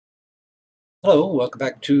Hello, welcome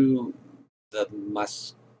back to the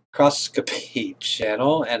Microscopy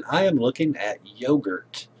channel, and I am looking at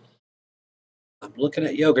yogurt. I'm looking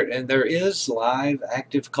at yogurt, and there is live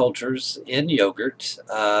active cultures in yogurt.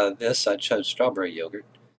 I chose strawberry yogurt,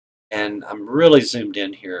 and I'm really zoomed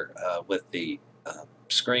in here with the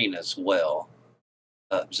screen as well.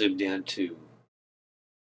 Zoomed in to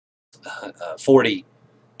 40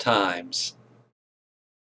 times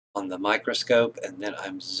on the microscope, and then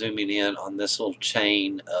I'm zooming in on this little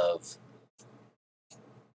chain of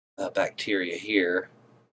bacteria here.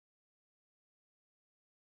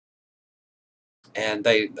 And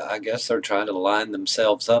I guess they're trying to line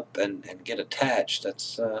themselves up and get attached.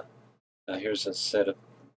 Here's a set of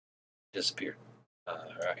disappeared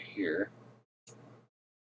right here.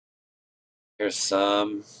 Here's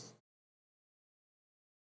some,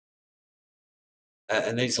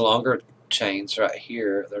 and these longer chains right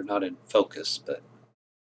here, they're not in focus, but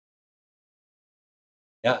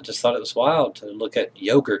yeah, I just thought it was wild to look at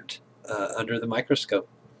yogurt under the microscope.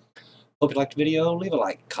 Hope you liked the video. Leave a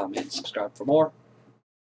like, comment, subscribe for more.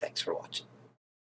 Thanks for watching.